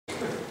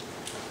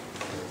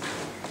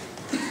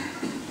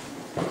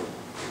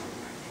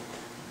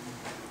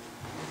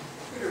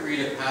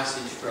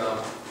passage from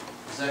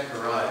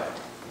Zechariah,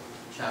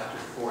 chapter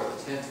 4,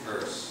 the 10th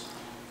verse.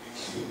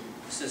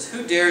 It says,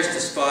 "Who dares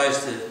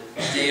despise the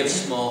day of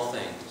small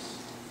things?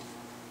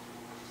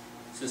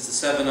 Since the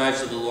 7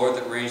 knives of the Lord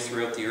that range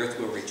throughout the earth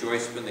will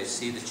rejoice when they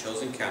see the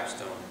chosen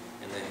capstone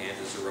in the hand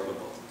of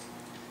Zerubbabel.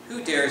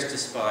 Who dares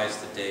despise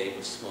the day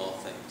of small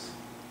things?"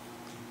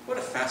 What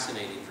a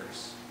fascinating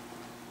verse.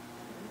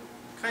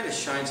 It kind of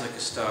shines like a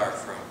star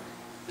from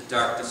the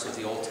darkness of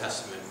the Old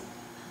Testament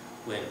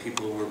when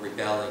people were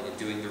rebelling and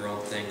doing their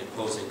own thing,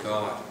 opposing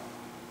God.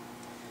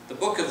 The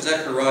book of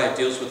Zechariah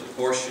deals with a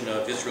portion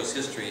of Israel's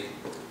history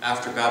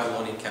after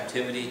Babylonian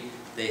captivity.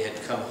 They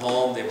had come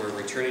home, they were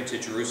returning to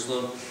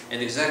Jerusalem,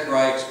 and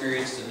Zechariah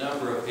experienced a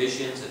number of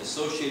visions, and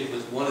associated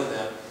with one of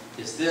them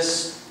is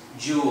this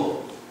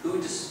jewel.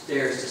 Who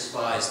dares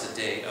despise the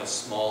day of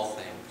small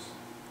things?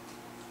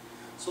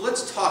 So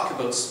let's talk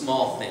about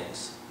small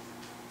things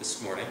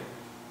this morning.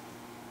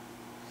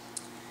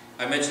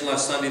 I mentioned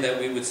last Sunday that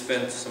we would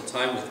spend some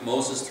time with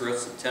Moses throughout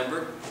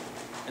September.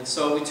 And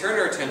so we turn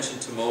our attention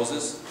to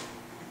Moses,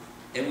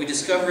 and we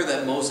discover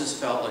that Moses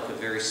felt like a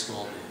very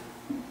small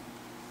man.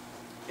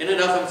 In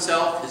and of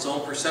himself, his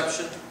own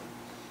perception,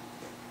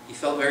 he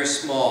felt very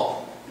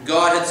small.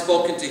 God had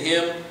spoken to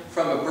him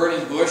from a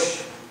burning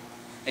bush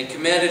and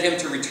commanded him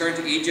to return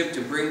to Egypt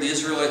and bring the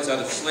Israelites out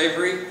of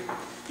slavery.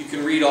 You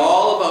can read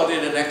all about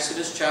it in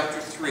Exodus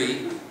chapter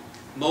 3.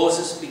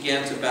 Moses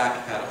began to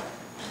backpedal.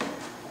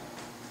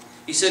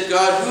 He said,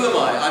 "God, who am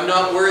I? I'm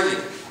not worthy.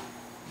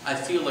 I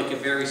feel like a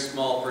very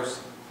small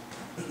person.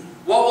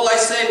 What will I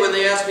say when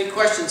they ask me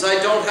questions? I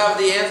don't have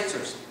the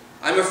answers.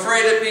 I'm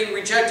afraid of being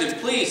rejected.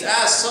 Please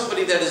ask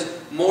somebody that is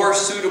more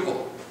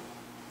suitable."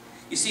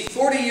 You see,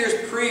 40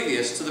 years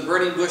previous to the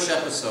burning bush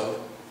episode,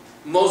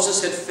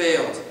 Moses had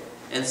failed.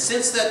 And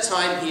since that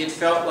time, he had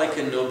felt like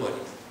a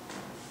nobody.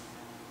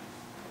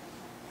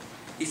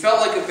 He felt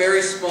like a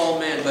very small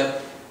man,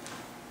 but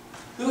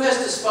who has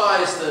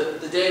despised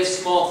the day of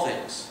small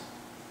things?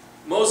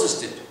 Moses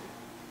did.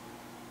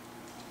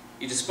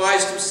 He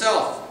despised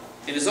himself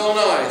in his own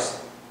eyes.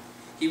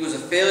 He was a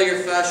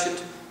failure-fashioned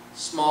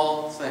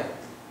small thing.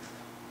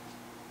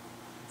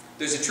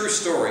 There's a true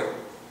story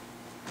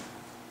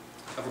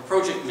of a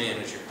project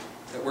manager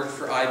that worked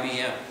for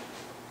IBM.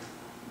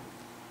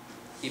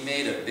 He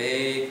made a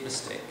big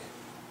mistake,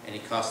 and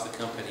he cost the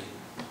company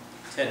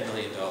 $10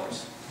 million.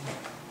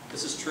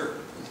 This is true.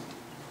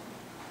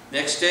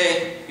 Next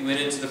day, he went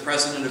into the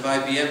president of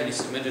IBM and he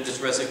submitted his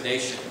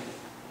resignation.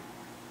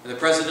 And the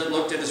president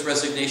looked at his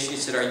resignation. He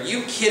said, "Are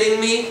you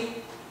kidding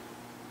me?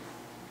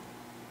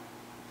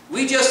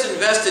 We just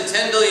invested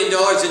 $10 million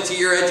into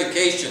your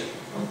education.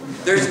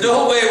 There's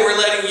no way we're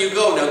letting you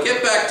go. Now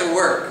get back to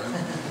work."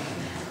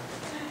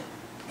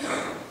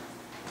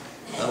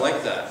 I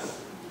like that.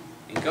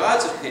 In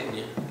God's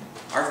opinion,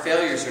 our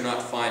failures are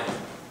not final.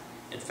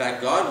 In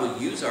fact, God will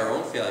use our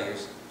own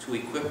failures to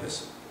equip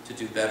us to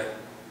do better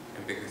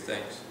and bigger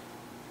things.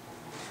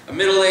 A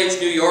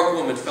middle-aged New York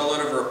woman fell out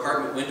of her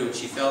apartment window and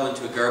she fell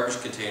into a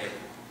garbage container.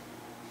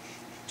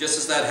 Just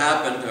as that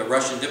happened, a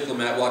Russian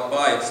diplomat walked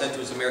by and said to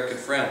his American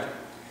friend,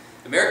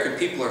 "American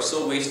people are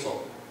so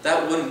wasteful.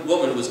 That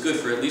woman was good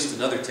for at least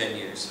another 10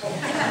 years.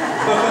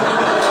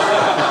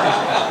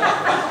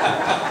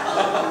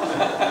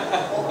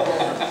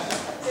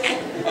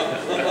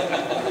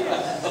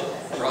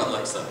 Ron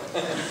likes that.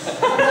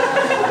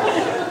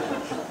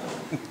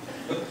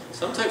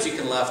 Sometimes you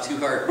can laugh too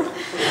hard.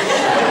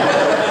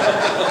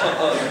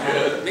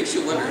 It makes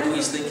you wonder who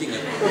he's thinking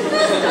of.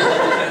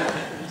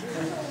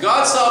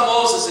 God saw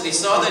Moses and he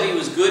saw that he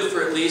was good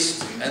for at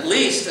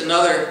least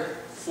another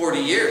 40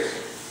 years.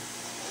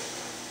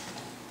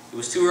 It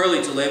was too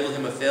early to label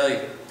him a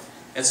failure.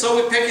 And so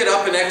we pick it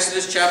up in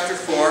Exodus chapter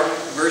 4,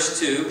 verse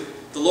 2.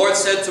 The Lord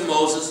said to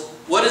Moses,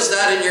 "What is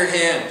that in your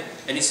hand?"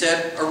 And he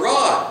said, "A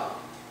rod."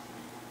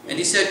 And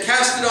he said,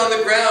 "Cast it on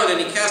the ground." And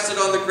he cast it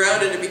on the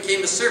ground, and it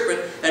became a serpent.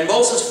 And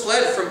Moses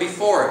fled from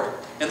before it.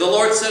 And the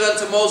Lord said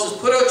unto Moses,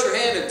 "Put out your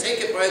hand and take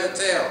it by the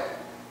tail."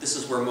 This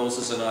is where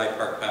Moses and I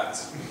part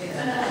paths.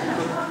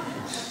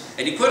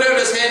 And he put out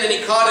his hand and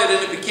he caught it,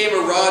 and it became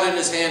a rod in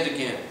his hand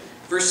again.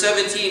 Verse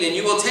 17, "And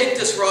you will take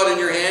this rod in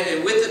your hand,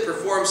 and with it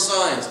perform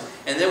signs."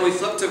 And then we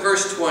flip to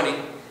verse 20.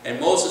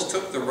 And Moses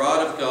took the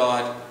rod of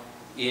God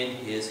in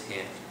his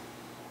hand.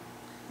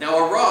 Now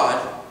a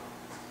rod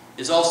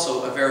is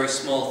also a very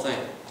small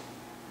thing.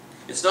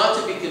 It's not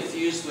to be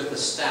confused with a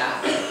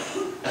staff.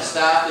 A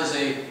staff is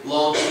a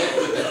long stick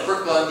with a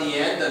crook on the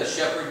end that a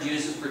shepherd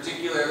uses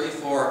particularly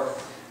for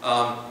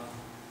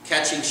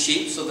catching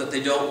sheep so that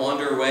they don't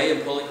wander away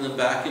and pulling them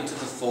back into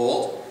the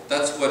fold.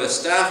 That's what a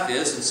staff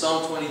is, and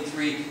Psalm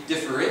 23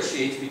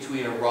 differentiates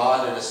between a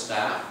rod and a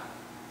staff.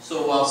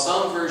 So while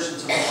some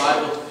versions of the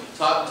Bible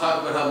talk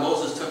about how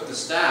Moses took the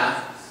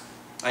staff,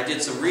 I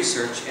did some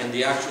research, and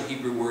the actual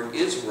Hebrew word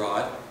is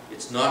rod.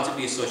 It's not to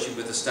be associated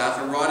with a staff.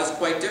 A rod is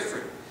quite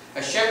different.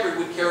 A shepherd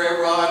would carry a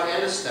rod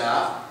and a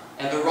staff,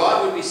 and the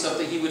rod would be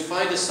something he would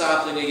find a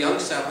sapling, a young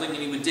sapling, and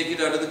he would dig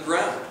it out of the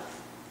ground.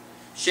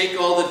 Shake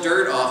all the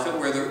dirt off it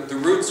where the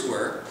roots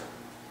were,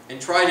 and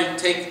try to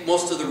take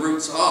most of the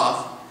roots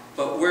off,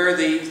 but where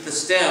the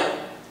stem,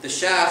 the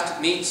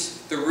shaft,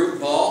 meets the root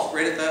ball,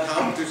 right at that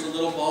hump, there's a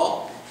little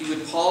ball, he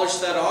would polish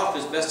that off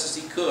as best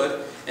as he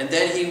could, and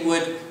then he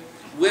would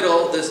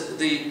whittle the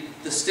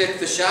stick,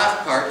 the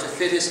shaft part, to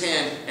fit his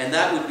hand, and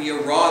that would be a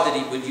rod that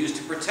he would use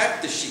to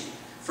protect the sheep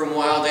from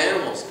wild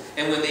animals.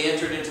 And when they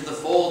entered into the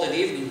fold at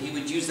evening, he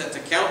would use that to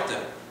count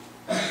them,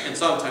 and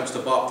sometimes to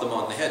bop them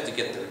on the head to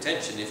get their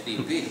attention if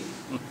need be.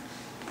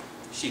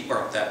 Sheep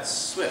aren't that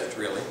swift,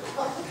 really.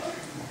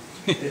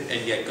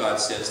 And yet God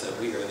says that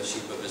we are the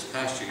sheep of his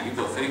pasture. You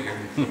go figure.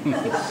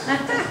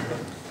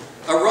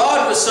 A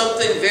rod was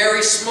something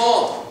very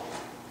small.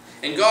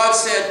 And God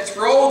said,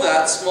 throw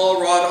that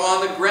small rod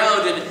on the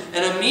ground,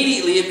 and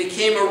immediately it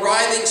became a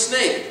writhing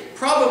snake,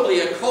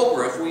 probably a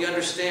cobra if we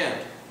understand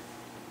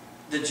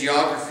the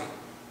geography.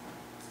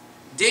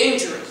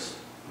 Dangerous,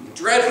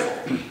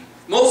 dreadful.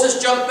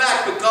 Moses jumped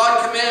back, but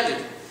God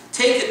commanded,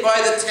 take it by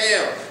the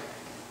tail.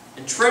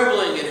 And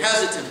trembling and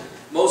hesitant,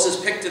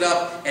 Moses picked it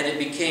up, and it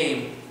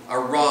became a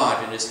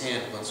rod in his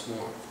hand once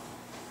more.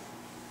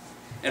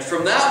 And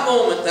from that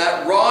moment,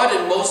 that rod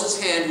in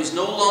Moses' hand was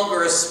no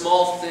longer a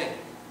small thing.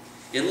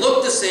 It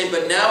looked the same,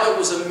 but now it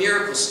was a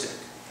miracle stick,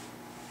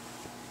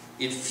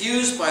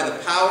 infused by the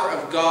power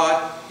of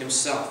God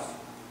himself.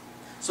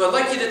 So I'd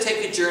like you to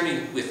take a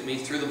journey with me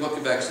through the book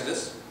of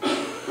Exodus.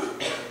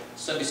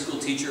 Sunday school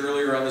teacher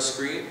earlier on the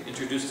screen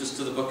introduced us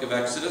to the book of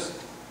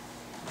Exodus.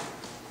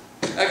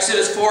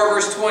 Exodus 4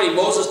 verse 20,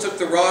 Moses took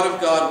the rod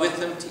of God with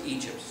him to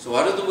Egypt. So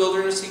out of the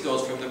wilderness he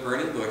goes from the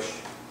burning bush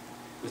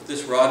with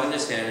this rod in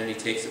his hand, and he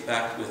takes it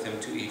back with him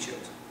to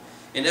Egypt.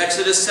 In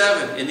Exodus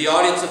 7, in the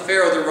audience of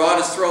Pharaoh, the rod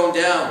is thrown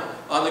down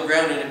on the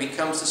ground and it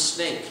becomes a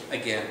snake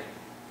again,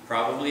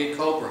 probably a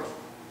cobra.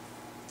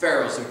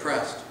 Pharaoh's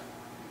impressed.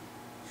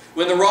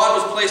 When the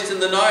rod was placed in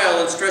the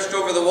Nile and stretched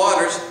over the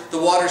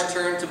waters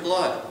turned to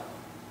blood.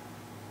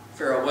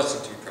 Pharaoh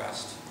wasn't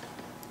impressed.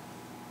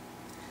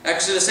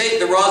 Exodus 8,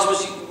 the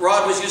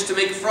rod was used to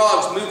make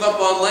frogs move up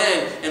on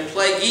land and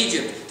plague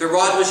Egypt. The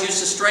rod was used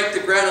to strike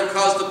the ground and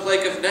cause the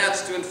plague of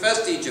gnats to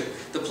infest Egypt.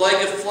 The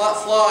plague of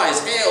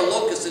flies, hail,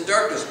 locusts, and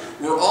darkness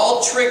were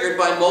all triggered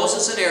by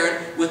Moses and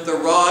Aaron with the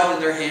rod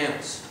in their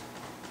hands.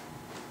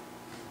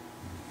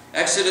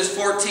 Exodus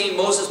 14,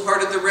 Moses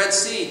parted the Red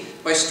Sea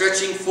by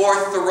stretching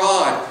forth the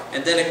rod,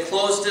 and then it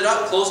closed it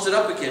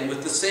up again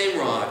with the same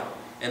rod.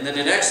 And then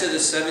in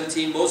Exodus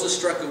 17, Moses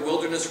struck a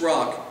wilderness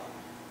rock.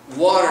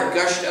 Water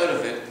gushed out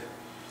of it,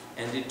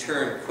 and in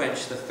turn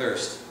quenched the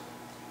thirst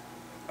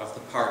of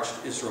the parched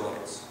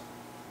Israelites.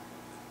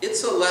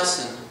 It's a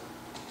lesson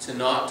to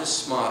not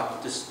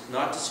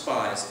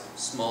despise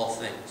small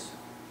things.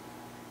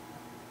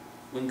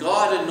 When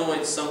God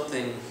anoints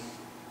something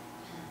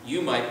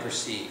you might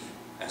perceive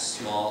as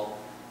small,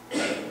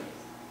 it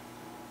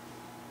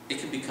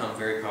can become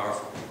very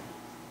powerful.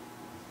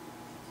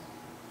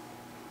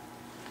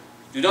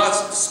 Do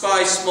not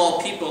despise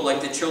small people like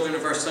the children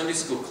of our Sunday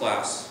school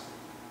class.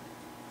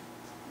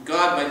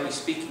 God might be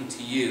speaking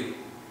to you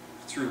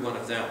through one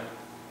of them.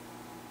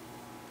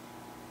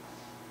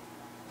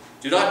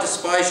 Do not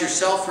despise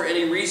yourself for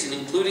any reason,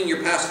 including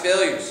your past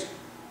failures.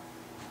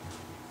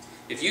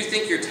 If you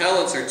think your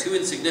talents are too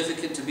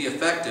insignificant to be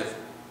effective,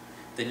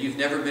 then you've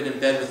never been in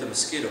bed with a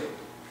mosquito.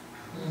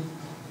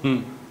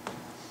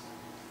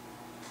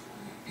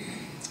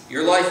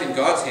 Your life in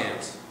God's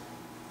hands,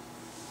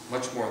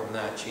 much more than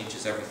that,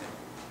 changes everything.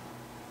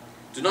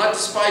 Do not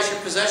despise your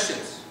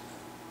possessions.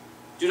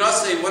 Do not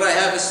say, what I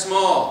have is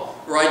small,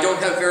 or I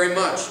don't have very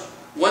much.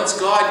 Once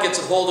God gets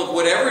a hold of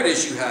whatever it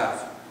is you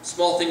have,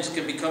 small things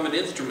can become an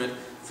instrument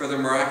for the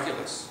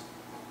miraculous.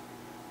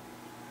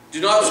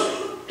 Do not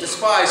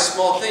despise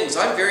small things.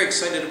 I'm very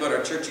excited about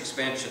our church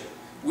expansion.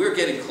 We're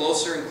getting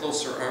closer and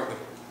closer, aren't we?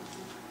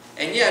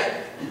 And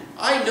yet,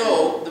 I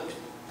know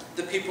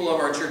the people of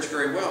our church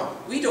very well.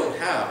 We don't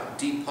have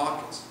deep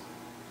pockets.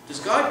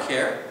 Does God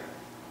care?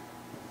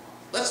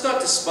 Let's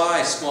not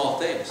despise small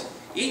things.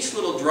 Each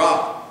little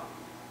drop,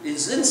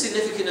 as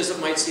insignificant as it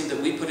might seem that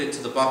we put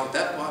into the bucket,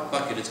 that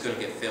bucket is going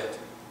to get filled.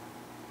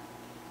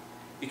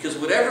 Because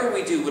whatever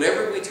we do,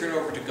 whatever we turn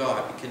over to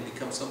God, it can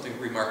become something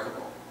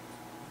remarkable.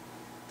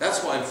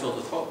 That's why I'm filled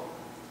with hope.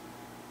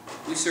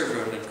 We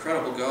serve an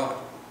incredible God.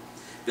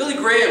 Billy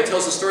Graham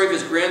tells the story of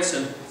his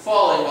grandson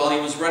falling while he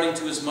was running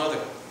to his mother.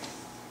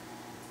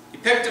 He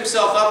picked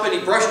himself up and he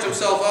brushed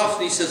himself off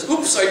and he says,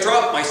 "Oops, I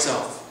dropped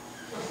myself."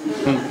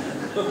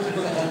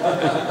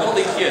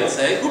 Only kids,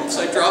 eh? Oops,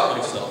 I dropped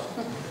myself.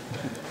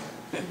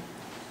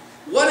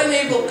 What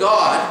enabled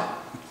God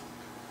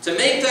to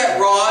make that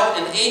rod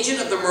an agent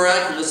of the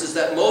miraculous is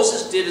that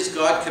Moses did as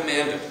God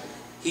commanded.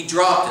 He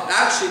dropped it.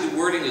 Actually, the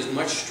wording is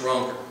much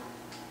stronger.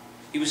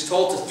 He was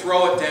told to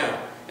throw it down,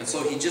 and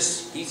so he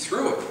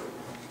threw it.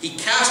 He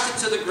cast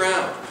it to the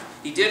ground.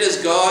 He did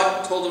as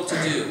God told him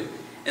to do.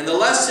 And the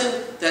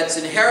lesson that's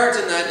inherent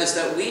in that is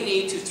that we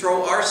need to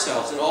throw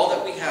ourselves and all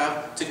that we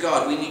have to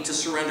God. We need to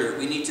surrender it.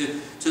 We need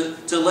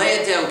to lay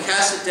it down,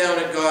 cast it down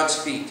at God's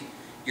feet.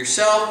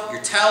 Yourself,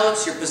 your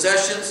talents, your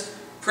possessions,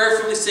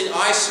 prayerfully sing,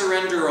 "I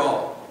surrender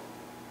all."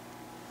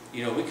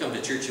 You know, we come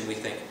to church and we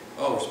think,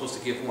 oh, we're supposed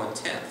to give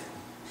 1/10.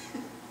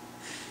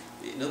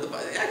 You know,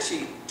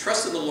 actually,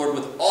 trust in the Lord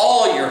with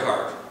all your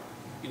heart.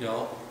 You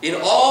know, in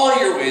all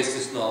your ways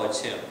to acknowledge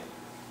Him.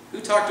 Who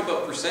talked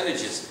about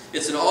percentages?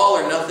 It's an all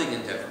or nothing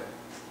endeavor.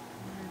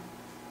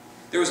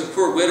 There was a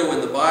poor widow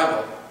in the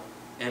Bible,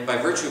 and by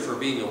virtue of her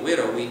being a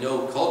widow, we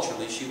know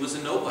culturally she was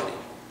a nobody.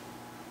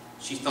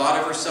 She thought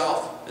of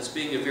herself as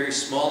being a very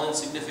small,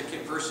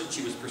 insignificant person.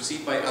 She was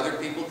perceived by other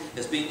people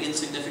as being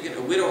insignificant.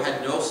 A widow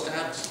had no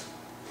status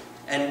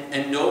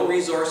and no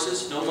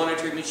resources, no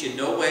monetary means. She had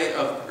no way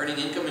of earning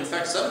income. In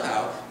fact,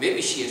 somehow,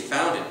 maybe she had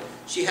found it.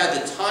 She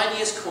had the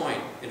tiniest coin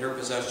in her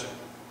possession,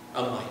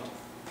 a mite.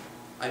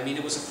 I mean,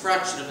 it was a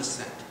fraction of a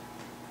cent.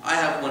 I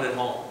have one at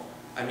home.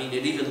 I mean,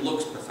 it even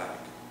looks pathetic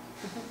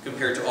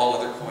compared to all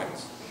other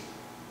coins.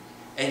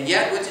 And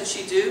yet, what did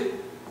she do?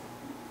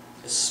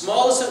 As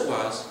small as it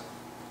was,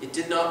 it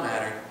did not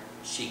matter.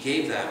 She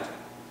gave that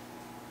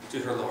to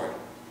her Lord.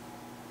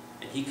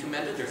 And He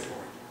commended her for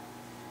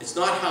it. It's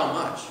not how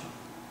much.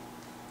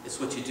 It's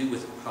what you do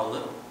with how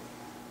little.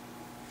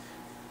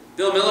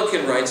 Bill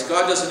Milliken writes,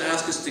 God doesn't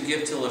ask us to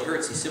give till it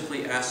hurts. He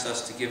simply asks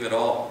us to give it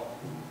all.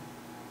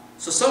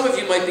 So some of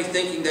you might be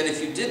thinking that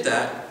if you did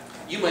that,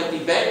 you might be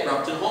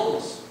bankrupt and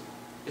homeless.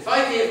 If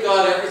I gave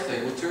God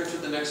everything, we'll turn to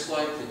the next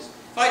slide, please.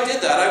 If I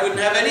did that, I wouldn't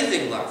have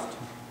anything left.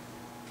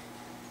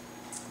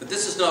 But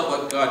this is not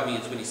what God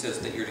means when He says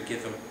that you're to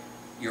give Him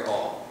your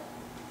all.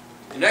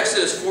 In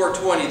Exodus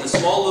 4:20, the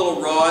small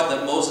little rod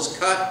that Moses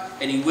cut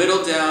and he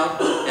whittled down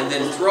and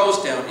then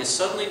throws down is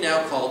suddenly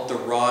now called the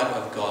rod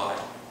of God.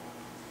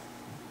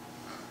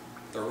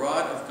 The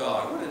rod of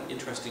God. What an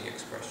interesting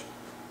expression.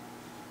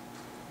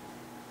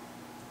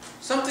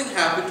 Something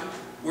happened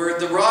where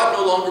the rod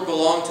no longer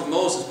belonged to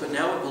Moses, but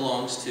now it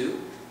belongs to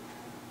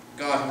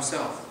God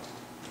Himself.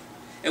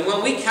 And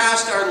when we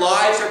cast our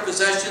lives, our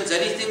possessions,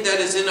 anything that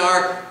is in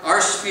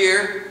our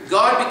sphere,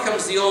 God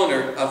becomes the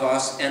owner of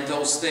us and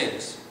those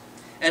things.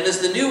 And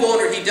as the new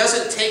owner, He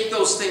doesn't take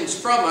those things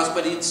from us,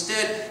 but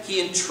instead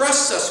He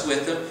entrusts us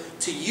with them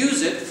to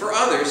use it for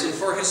others and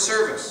for His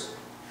service.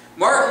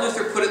 Martin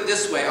Luther put it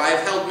this way, I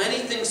have held many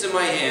things in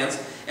my hands,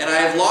 and I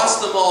have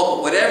lost them all,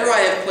 but whatever I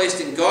have placed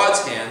in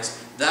God's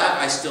hands,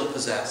 that I still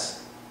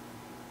possess.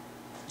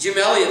 Jim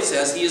Elliot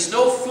says, he is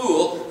no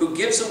fool who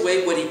gives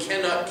away what he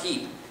cannot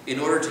keep in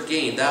order to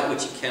gain that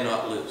which he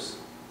cannot lose.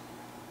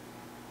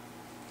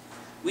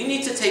 We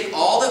need to take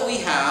all that we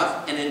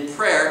have and in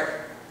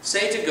prayer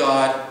say to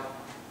God,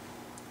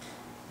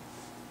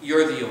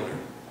 you're the owner.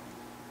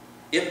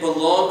 It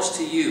belongs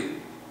to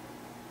you.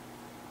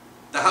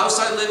 The house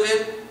I live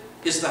in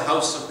is the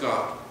house of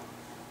God.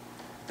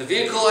 The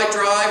vehicle I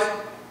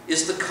drive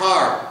is the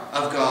car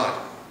of God.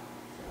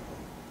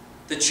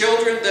 The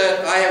children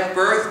that I have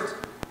birthed,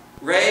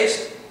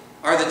 raised,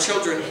 are the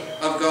children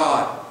of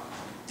God.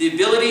 The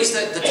abilities,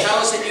 the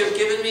talents that you have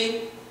given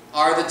me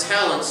are the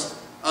talents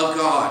of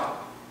God.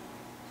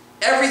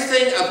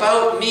 Everything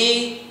about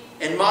me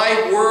and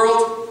my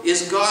world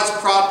is God's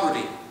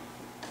property.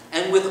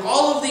 And with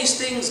all of these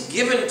things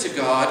given to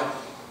God,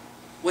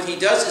 what He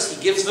does is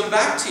He gives them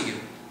back to you.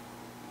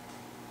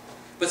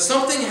 But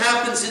something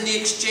happens in the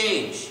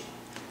exchange,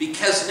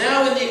 because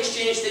now in the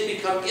exchange they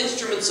become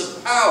instruments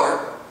of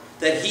power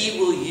that He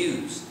will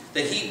use,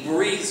 that He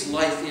breathes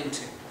life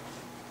into.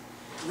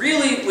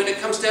 Really, when it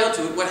comes down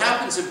to it, what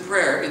happens in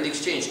prayer in the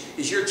exchange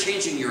is you're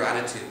changing your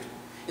attitude.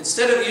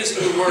 Instead of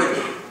using the word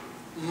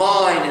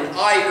mine and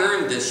I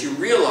earned this, you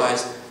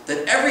realize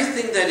that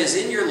everything that is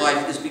in your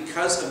life is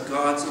because of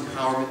God's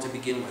empowerment to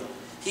begin with.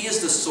 He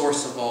is the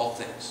source of all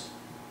things.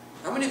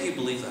 How many of you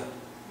believe that?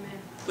 Amen.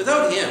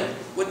 Without Him,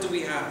 what do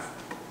we have?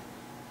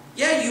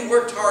 Yeah, you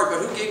worked hard,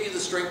 but who gave you the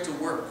strength to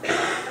work?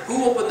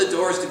 Who opened the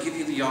doors to give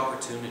you the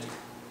opportunity?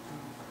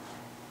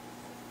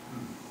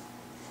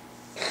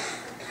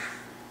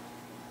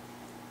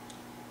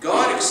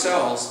 God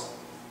excels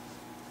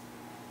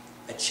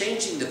at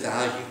changing the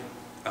value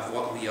of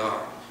what we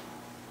are.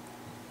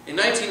 In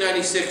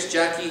 1996,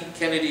 Jackie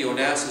Kennedy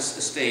Onassis'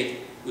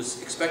 estate was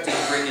expected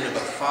to bring in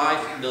about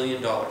 $5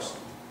 million.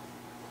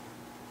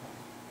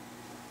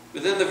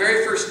 Within the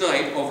very first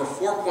night, over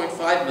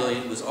 $4.5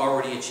 million was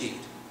already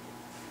achieved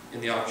in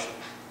the auction.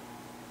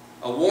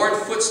 A worn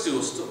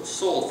footstool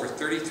sold for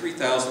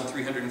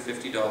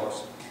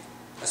 $33,350.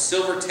 A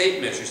silver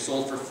tape measure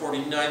sold for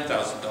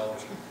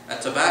 $49,000. A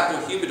tobacco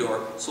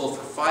humidor sold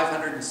for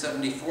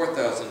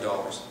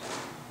 $574,000.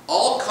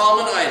 All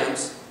common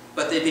items,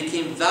 but they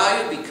became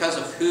valued because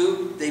of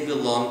who they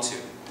belonged to.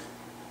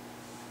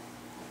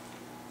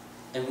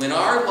 And when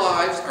our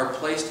lives are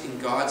placed in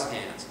God's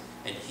hands,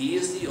 and He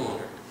is the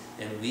owner,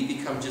 and we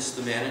become just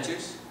the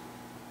managers,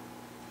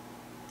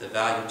 the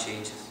value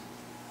changes.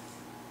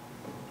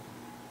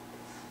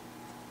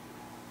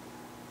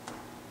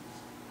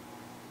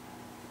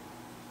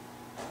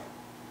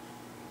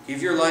 Give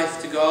your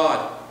life to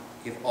God.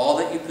 Give all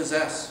that you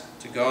possess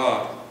to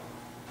God.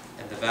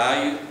 And the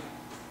value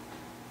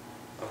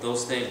of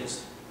those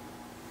things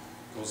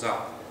goes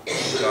up in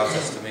God's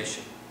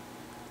estimation.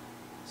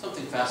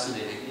 Something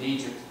fascinating in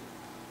Egypt.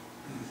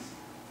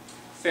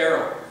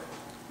 Pharaoh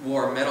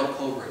wore metal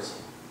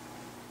cobras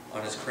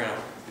on his crown.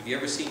 Have you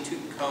ever seen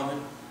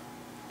Tutankhamun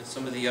and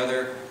some of the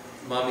other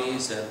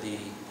mummies and the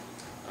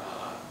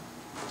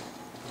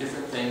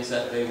different things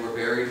that they were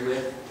buried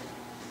with?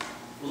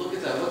 Well, look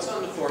at that. What's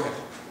on the forehead?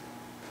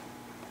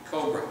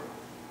 Cobra.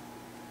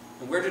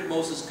 And where did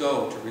Moses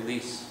go to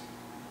release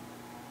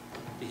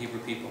the Hebrew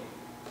people?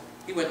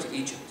 He went to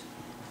Egypt.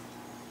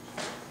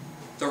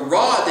 The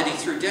rod that he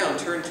threw down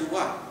turned to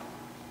what?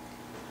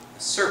 A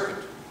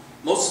serpent.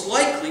 Most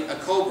likely a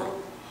cobra.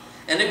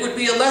 And it would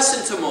be a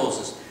lesson to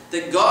Moses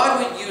that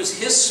God would use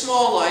his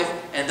small life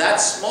and that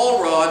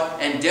small rod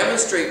and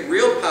demonstrate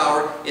real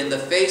power in the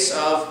face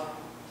of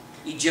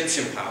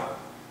Egyptian power.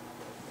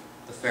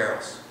 The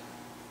pharaohs.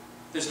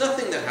 There's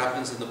nothing that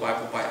happens in the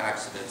Bible by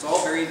accident. It's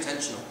all very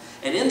intentional.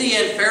 And in the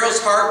end,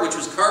 Pharaoh's heart, which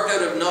was carved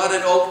out of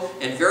knotted oak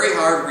and very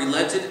hard,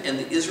 relented, and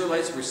the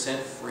Israelites were set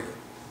free.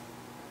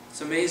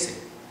 It's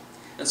amazing.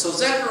 And so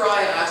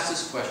Zechariah asked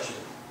this question: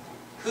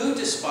 who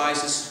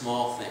despises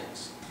small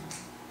things?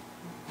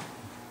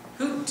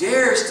 Who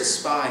dares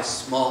despise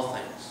small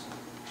things?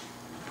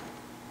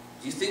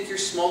 Do you think you're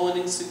small and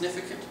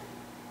insignificant?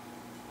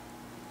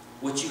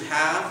 What you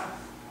have,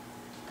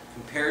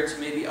 compared to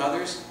maybe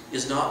others,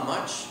 is not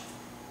much?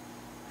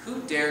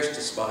 Who dares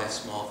despise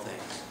small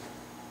things?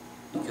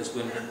 Because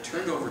when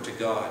turned over to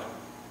God,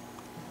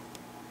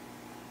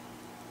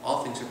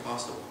 all things are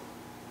possible.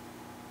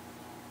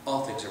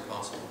 All things are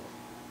possible.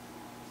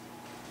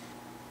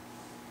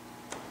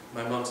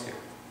 My mom's here.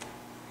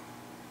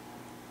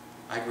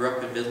 I grew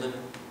up in Midland.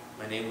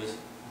 My name was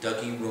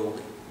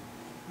Rowley.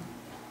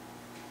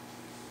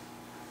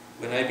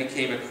 When I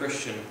became a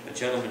Christian, a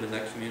gentleman in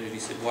that community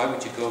said, "Why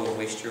would you go and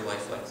waste your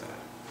life like that?"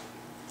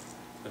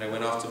 When I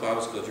went off to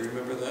Bible school, do you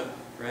remember that?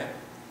 Right?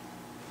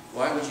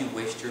 Why would you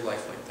waste your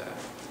life like that?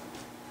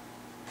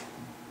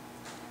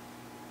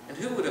 And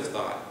who would have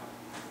thought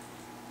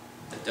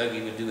that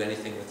Dougie would do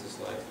anything with his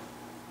life?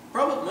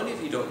 Probably many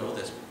of you don't know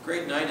this, but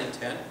grade 9 and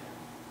 10,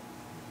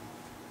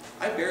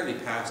 I barely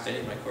passed any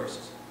of my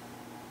courses.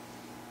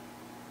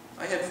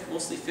 I had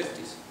mostly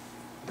 50s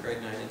in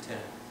grade 9 and 10.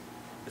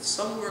 But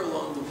somewhere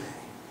along the way,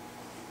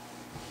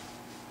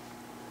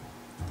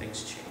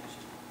 things changed.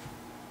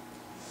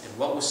 And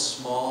what was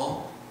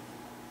small,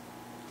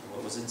 and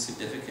what was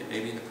insignificant,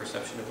 maybe in the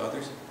perception of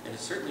others, and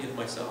certainly of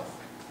myself,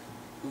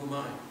 who am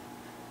I?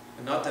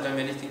 And not that I'm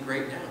anything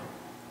great now,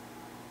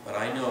 but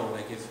I know,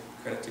 and I give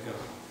credit to God,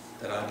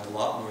 that I'm a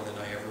lot more than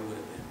I ever would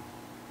have been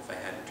if I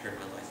hadn't turned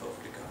my life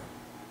over to God.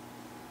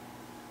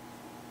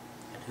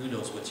 And who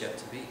knows what's yet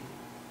to be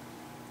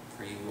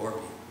for you or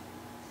me.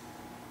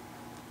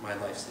 My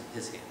life's in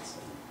His hands.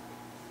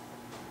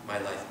 My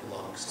life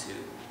belongs to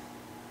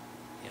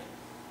Him.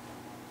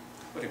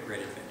 What a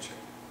great adventure.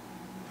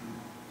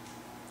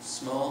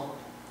 Small,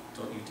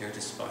 don't you dare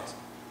despise it.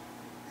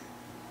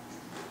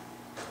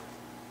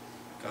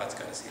 God's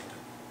got His hand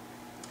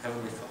up.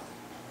 Heavenly Father,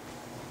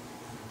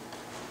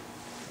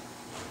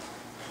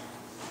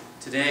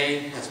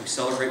 today, as we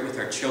celebrate with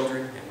our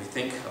children and we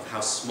think of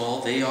how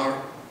small they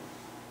are,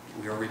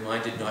 we are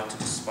reminded not to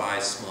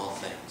despise small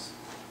things.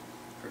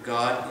 For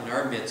God, in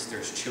our midst,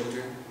 there's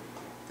children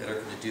that are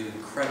going to do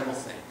incredible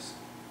things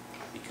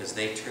because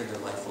they turn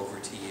their life over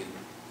to you.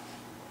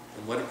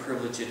 And what a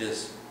privilege it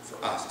is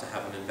for us to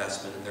have an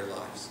investment in their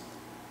lives.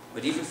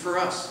 But even for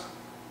us,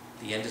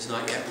 the end is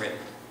not yet written.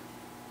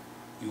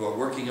 You are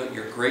working out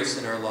your grace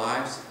in our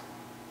lives,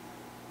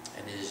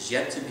 and it is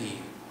yet to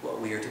be what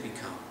we are to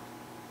become,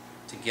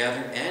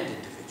 together and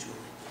individually.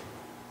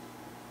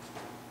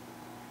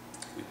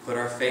 We put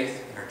our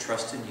faith and our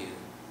trust in you,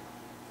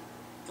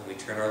 and we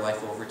turn our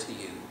life over to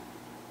you.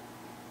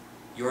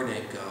 Your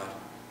name, God,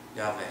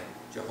 Yahweh,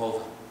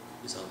 Jehovah,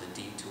 is on the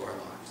deed to our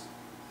lives.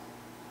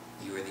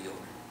 You are the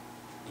owner.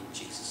 In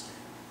Jesus' name.